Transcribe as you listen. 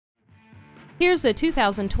Here's a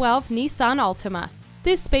 2012 Nissan Altima.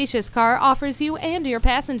 This spacious car offers you and your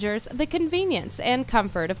passengers the convenience and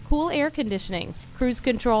comfort of cool air conditioning, cruise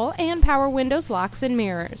control, and power windows, locks, and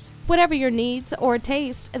mirrors. Whatever your needs or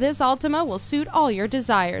taste, this Altima will suit all your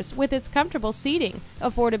desires with its comfortable seating,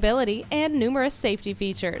 affordability, and numerous safety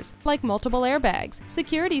features like multiple airbags,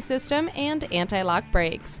 security system, and anti-lock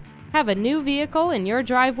brakes. Have a new vehicle in your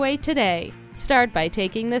driveway today. Start by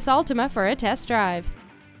taking this Altima for a test drive.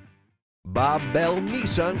 Bob Bell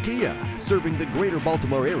Nissan Kia, serving the greater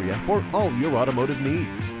Baltimore area for all your automotive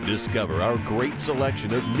needs. Discover our great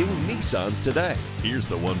selection of new Nissans today. Here's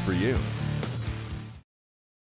the one for you.